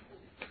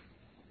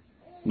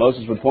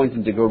 Moses would point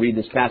them to go read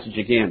this passage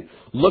again.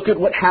 Look at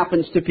what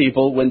happens to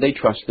people when they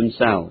trust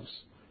themselves.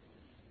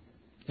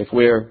 If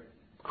we're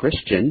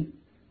Christian,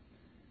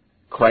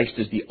 Christ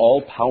is the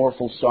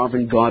all-powerful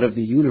sovereign God of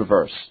the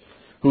universe,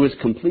 who is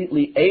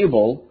completely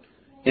able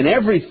in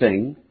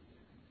everything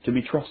to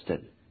be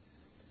trusted.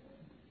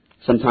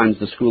 Sometimes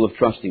the school of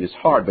trusting is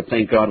hard, but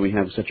thank God we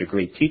have such a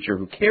great teacher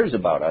who cares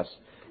about us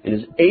and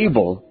is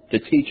able to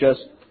teach us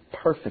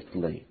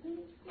perfectly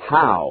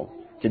how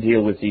to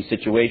deal with these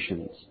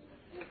situations.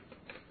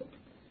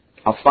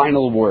 A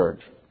final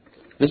word.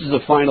 This is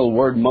a final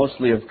word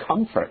mostly of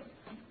comfort.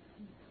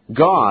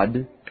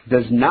 God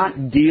does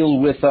not deal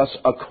with us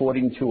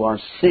according to our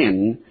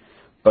sin,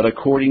 but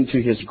according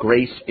to His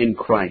grace in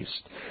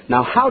Christ.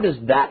 Now, how does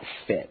that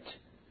fit?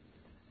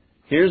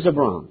 Here's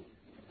Abram,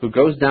 who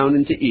goes down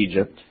into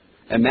Egypt.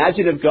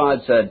 Imagine if God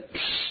said,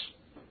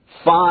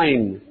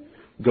 fine,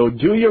 go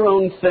do your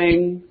own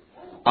thing.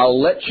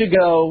 I'll let you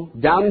go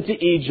down into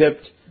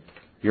Egypt.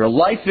 Your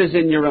life is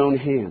in your own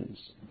hands.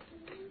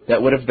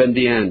 That would have been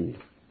the end.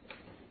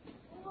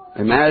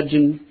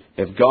 Imagine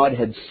if God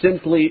had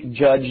simply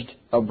judged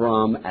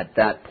Abram at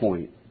that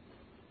point.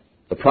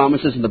 The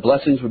promises and the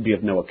blessings would be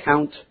of no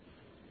account.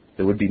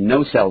 There would be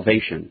no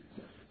salvation.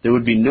 There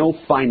would be no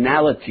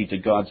finality to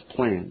God's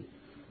plan.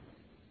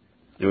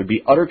 There would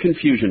be utter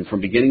confusion from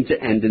beginning to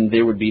end, and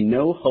there would be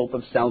no hope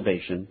of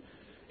salvation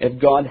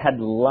if God had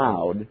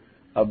allowed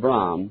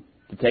Abram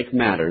to take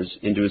matters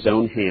into His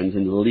own hands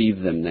and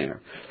leave them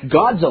there.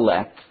 God's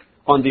elect,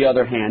 on the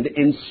other hand,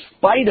 in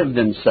spite of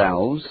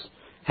themselves,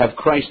 have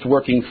Christ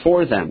working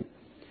for them.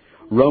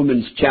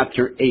 Romans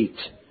chapter 8,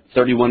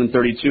 31 and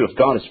 32. If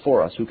God is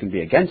for us, who can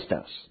be against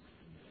us?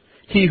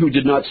 He who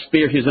did not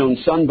spare His own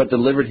Son, but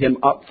delivered Him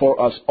up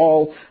for us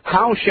all,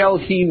 how shall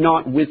He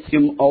not with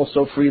Him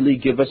also freely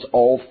give us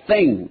all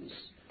things?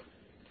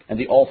 And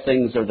the all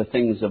things are the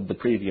things of the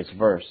previous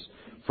verse,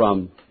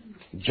 from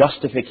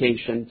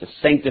justification to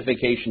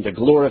sanctification to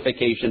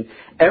glorification,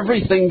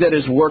 everything that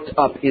is worked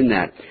up in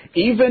that.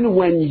 Even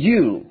when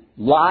you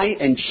lie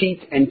and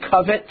cheat and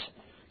covet,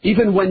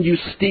 even when you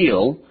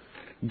steal,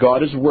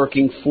 God is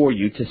working for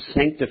you to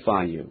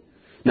sanctify you.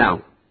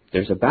 Now,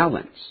 there's a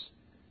balance.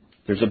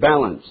 There's a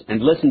balance.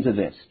 And listen to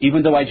this.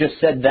 Even though I just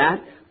said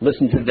that,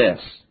 listen to this.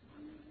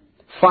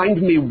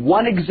 Find me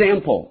one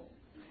example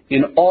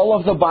in all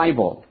of the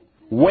Bible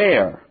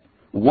where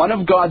one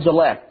of God's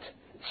elect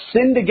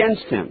sinned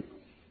against Him,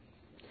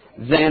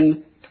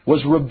 then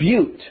was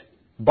rebuked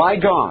by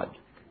God,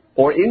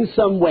 or in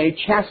some way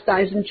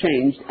chastised and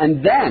changed,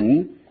 and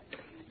then,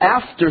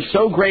 after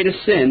so great a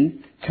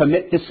sin,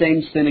 commit the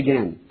same sin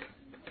again.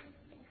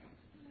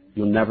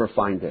 You'll never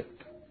find it.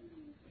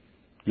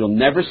 You'll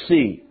never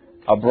see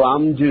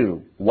Abram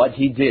do what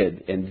he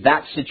did in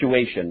that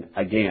situation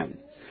again.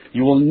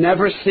 You will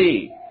never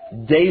see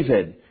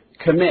David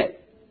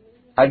commit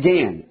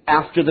again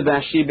after the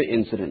Bathsheba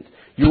incident.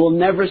 You will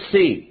never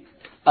see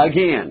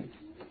again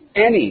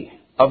any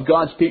of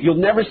God's people. You'll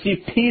never see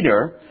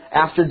Peter,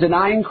 after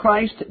denying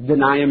Christ,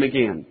 deny Him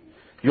again.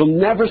 You'll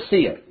never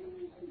see it.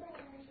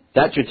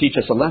 That should teach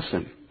us a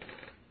lesson.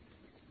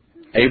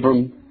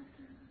 Abram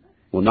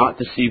will not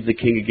deceive the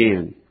king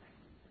again.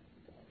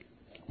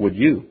 Would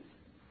you?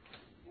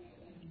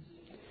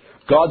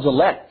 God's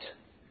elect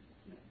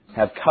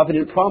have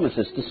covenant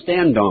promises to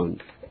stand on.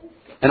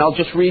 And I'll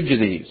just read you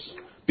these,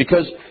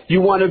 because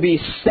you want to be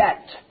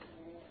set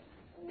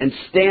and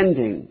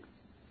standing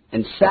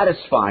and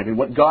satisfied in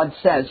what God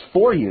says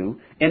for you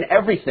in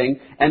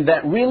everything, and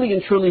that really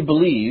and truly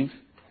believe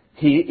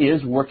He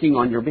is working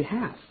on your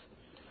behalf.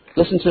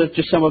 Listen to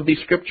just some of these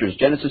scriptures.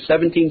 Genesis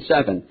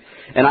 17:7.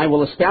 And I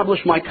will establish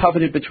my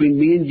covenant between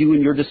me and you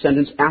and your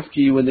descendants after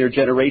you and their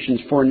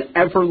generations for an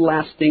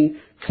everlasting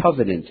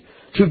covenant,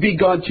 to be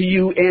God to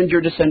you and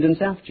your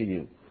descendants after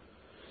you.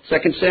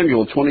 2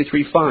 Samuel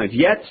 23:5.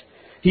 Yet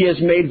He has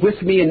made with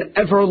me an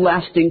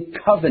everlasting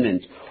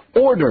covenant,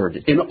 ordered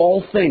in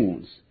all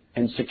things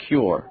and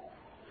secure.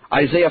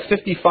 Isaiah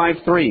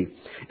 55:3.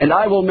 And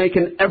I will make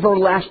an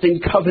everlasting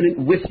covenant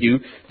with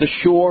you, the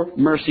sure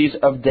mercies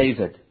of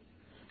David.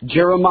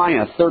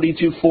 Jeremiah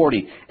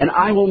 32:40. And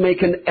I will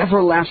make an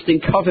everlasting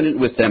covenant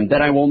with them,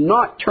 that I will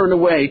not turn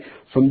away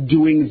from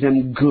doing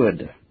them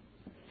good.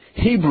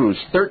 Hebrews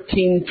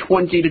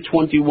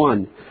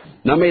 13:20-21.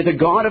 Now may the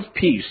God of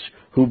peace,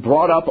 who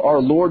brought up our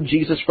Lord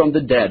Jesus from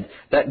the dead,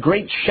 that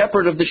great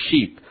shepherd of the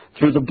sheep,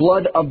 through the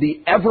blood of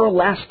the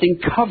everlasting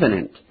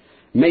covenant,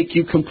 make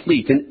you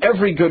complete in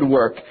every good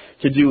work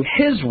to do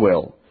His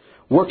will,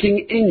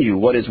 working in you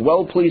what is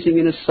well-pleasing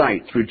in His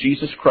sight, through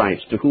Jesus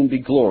Christ, to whom be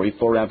glory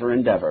forever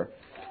and ever.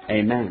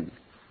 Amen.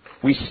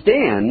 We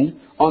stand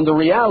on the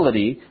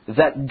reality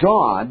that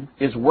God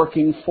is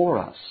working for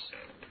us.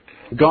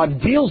 God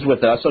deals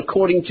with us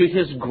according to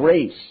His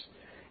grace,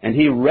 and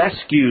He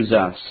rescues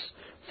us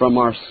from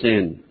our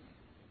sin.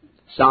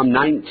 Psalm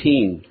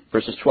 19,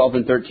 verses 12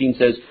 and 13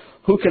 says,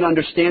 Who can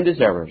understand His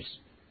errors?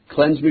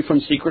 Cleanse me from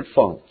secret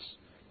faults.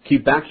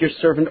 Keep back your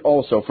servant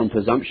also from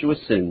presumptuous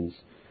sins.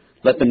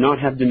 Let them not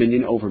have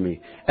dominion over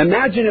me.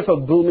 Imagine if a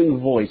booming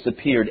voice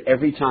appeared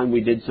every time we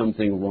did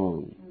something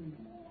wrong.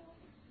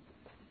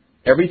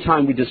 Every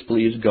time we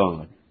displeased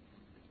God.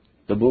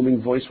 the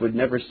booming voice would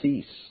never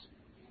cease.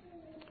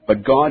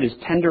 But God is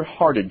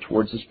tender-hearted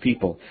towards His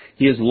people.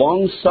 He is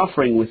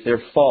long-suffering with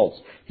their faults.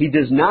 He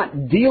does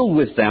not deal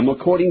with them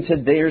according to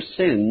their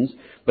sins,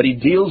 but He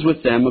deals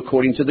with them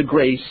according to the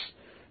grace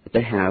that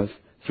they have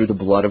through the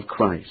blood of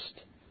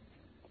Christ.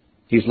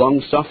 He's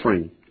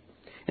long-suffering,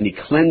 and He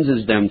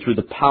cleanses them through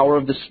the power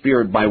of the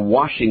Spirit by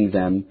washing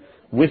them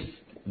with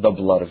the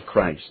blood of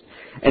Christ.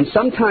 And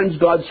sometimes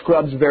God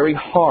scrubs very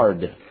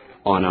hard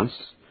on us,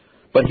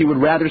 but He would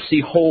rather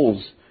see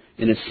holes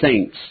in His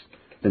saints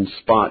than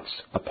spots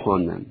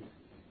upon them.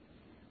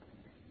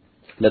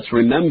 Let's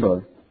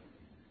remember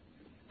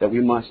that we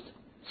must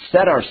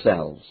set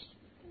ourselves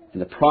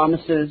in the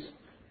promises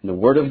and the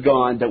Word of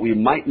God that we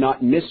might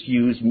not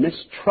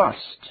mistrust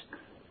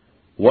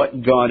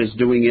what God is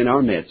doing in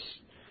our midst,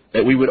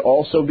 that we would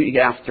also be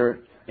after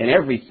in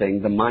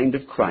everything the mind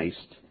of Christ,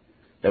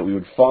 that we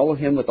would follow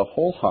Him with the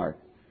whole heart,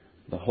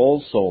 the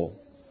whole soul,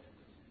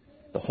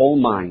 the whole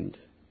mind,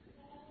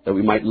 that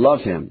we might love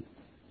Him.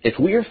 If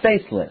we are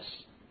faithless,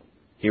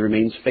 He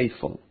remains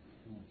faithful.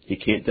 He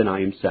can't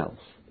deny Himself,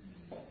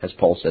 as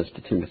Paul says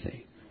to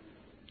Timothy.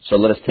 So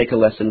let us take a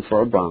lesson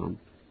for Abraham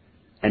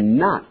and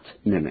not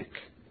mimic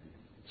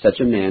such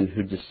a man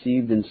who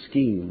deceived and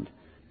schemed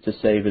to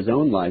save his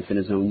own life in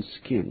his own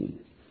skin.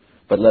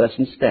 But let us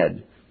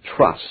instead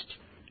trust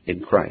in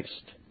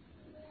Christ.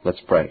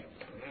 Let's pray.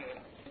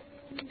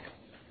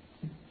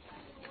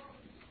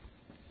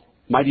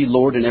 Mighty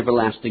Lord and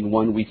everlasting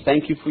One, we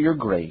thank You for Your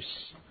grace.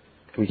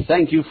 We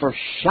thank You for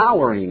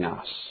showering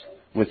us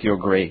with Your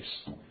grace.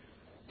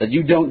 That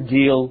You don't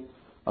deal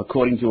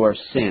according to our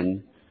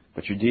sin,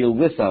 but You deal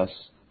with us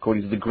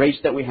according to the grace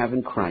that we have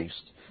in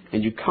Christ.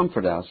 And You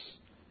comfort us,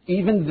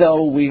 even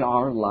though we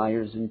are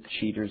liars and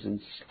cheaters and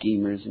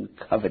schemers and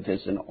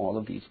covetous and all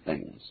of these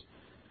things.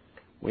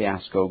 We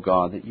ask, O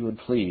God, that You would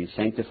please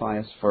sanctify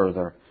us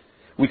further.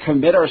 We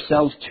commit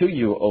ourselves to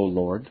You, O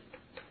Lord.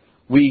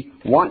 We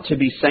want to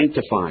be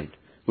sanctified.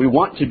 We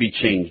want to be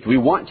changed. We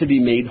want to be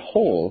made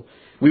whole.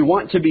 We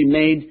want to be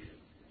made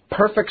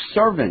perfect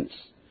servants.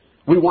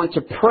 We want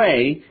to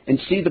pray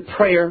and see the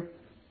prayer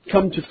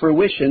come to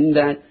fruition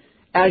that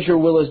as Your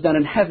will is done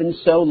in heaven,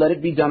 so let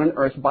it be done on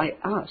earth by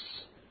us.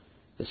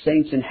 The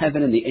saints in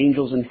heaven and the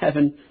angels in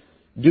heaven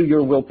do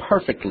Your will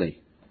perfectly.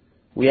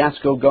 We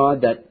ask, O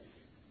God, that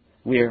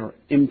we are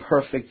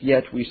imperfect,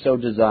 yet we so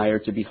desire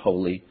to be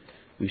holy.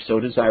 We so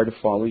desire to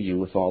follow You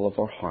with all of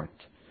our heart.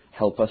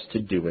 Help us to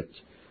do it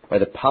by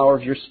the power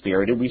of Your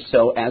Spirit. And we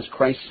so, as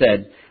Christ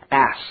said,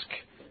 ask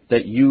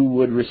that You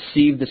would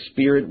receive the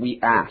Spirit we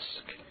ask.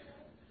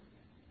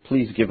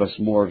 Please give us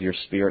more of Your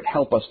Spirit.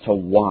 Help us to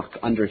walk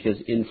under His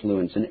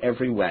influence in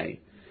every way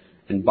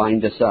and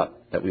bind us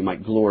up that we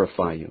might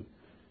glorify You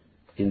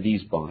in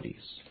these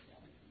bodies.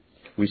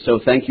 We so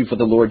thank You for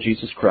the Lord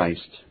Jesus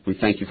Christ. We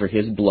thank You for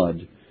His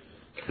blood.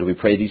 And we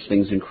pray these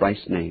things in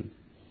Christ's name.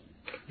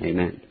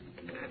 Amen.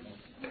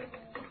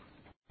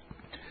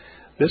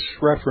 This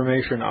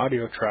Reformation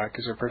audio track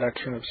is a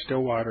production of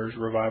Still Waters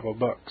Revival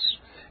Books.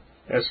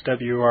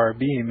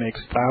 SWRB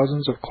makes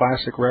thousands of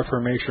classic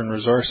Reformation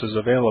resources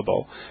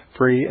available,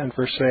 free and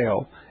for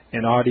sale,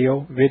 in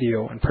audio,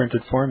 video, and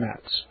printed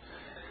formats.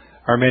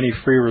 Our many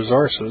free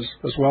resources,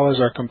 as well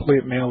as our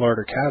complete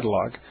mail-order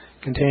catalog,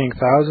 containing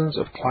thousands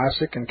of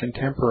classic and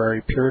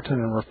contemporary Puritan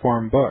and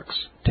Reform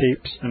books,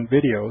 tapes, and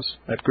videos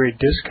at great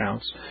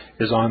discounts,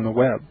 is on the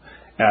web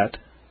at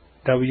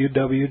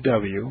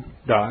www.swrb.com.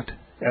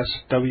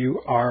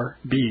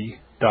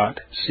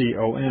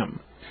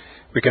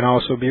 We can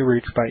also be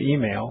reached by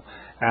email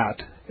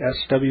at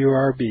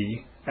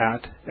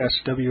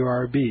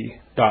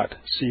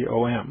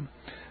swrb@swrb.com,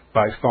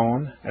 by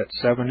phone at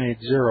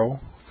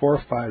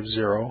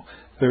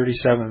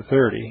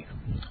 780-450-3730,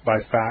 by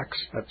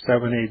fax at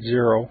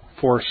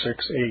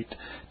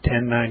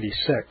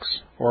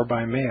 780-468-1096, or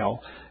by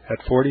mail at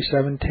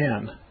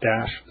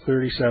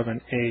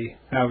 4710-37A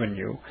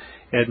Avenue,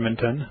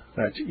 Edmonton,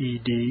 that's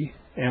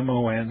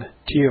Edmonton,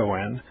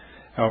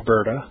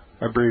 Alberta,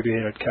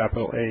 abbreviated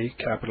capital A,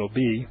 capital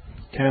B,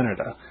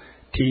 Canada,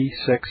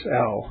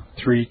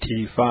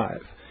 T6L3T5.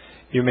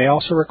 You may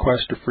also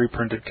request a free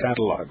printed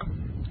catalog.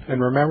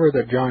 And remember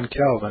that John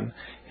Calvin,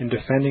 in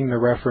defending the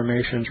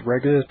Reformation's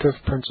regulative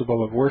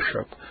principle of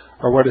worship,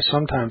 or what is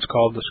sometimes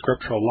called the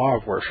scriptural law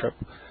of worship,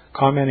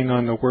 commenting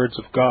on the words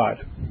of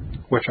God,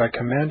 which I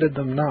commanded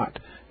them not,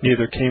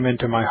 neither came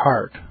into my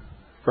heart,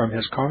 from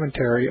his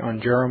commentary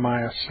on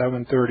Jeremiah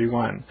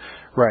 7:31,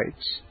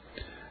 writes,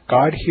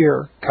 God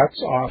here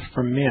cuts off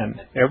from men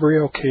every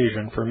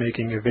occasion for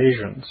making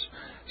evasions,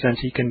 since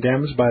He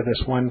condemns by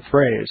this one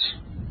phrase,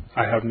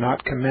 I have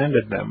not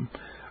commanded them,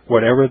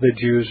 whatever the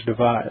Jews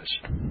devised.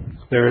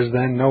 There is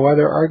then no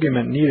other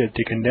argument needed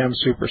to condemn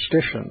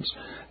superstitions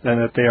than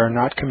that they are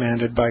not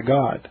commanded by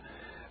God.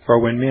 For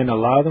when men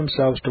allow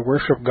themselves to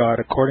worship God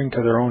according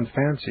to their own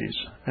fancies,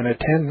 and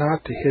attend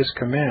not to His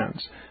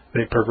commands,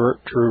 they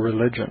pervert true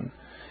religion.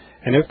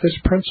 And if this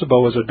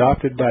principle was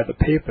adopted by the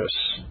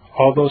Papists,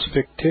 all those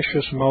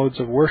fictitious modes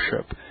of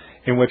worship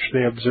in which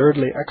they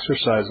absurdly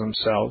exercise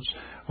themselves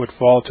would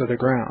fall to the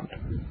ground.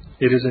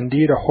 It is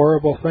indeed a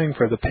horrible thing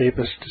for the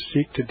papists to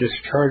seek to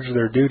discharge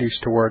their duties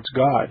towards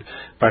God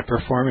by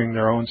performing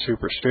their own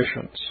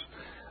superstitions.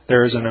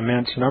 There is an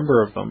immense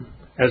number of them,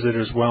 as it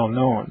is well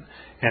known,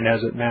 and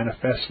as it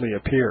manifestly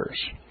appears.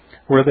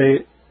 Were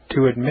they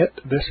to admit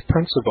this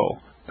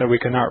principle, that we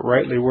cannot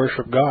rightly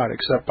worship God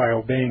except by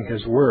obeying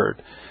His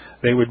word,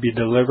 they would be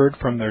delivered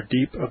from their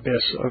deep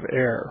abyss of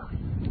error.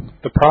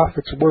 The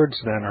prophet's words,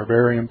 then, are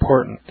very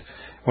important,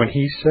 when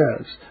he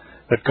says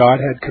that God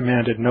had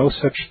commanded no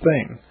such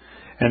thing,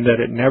 and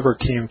that it never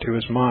came to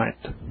his mind,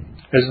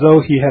 as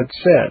though he had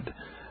said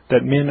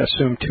that men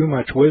assume too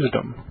much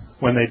wisdom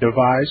when they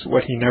devise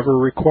what he never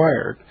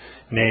required,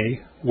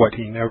 nay, what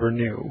he never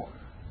knew.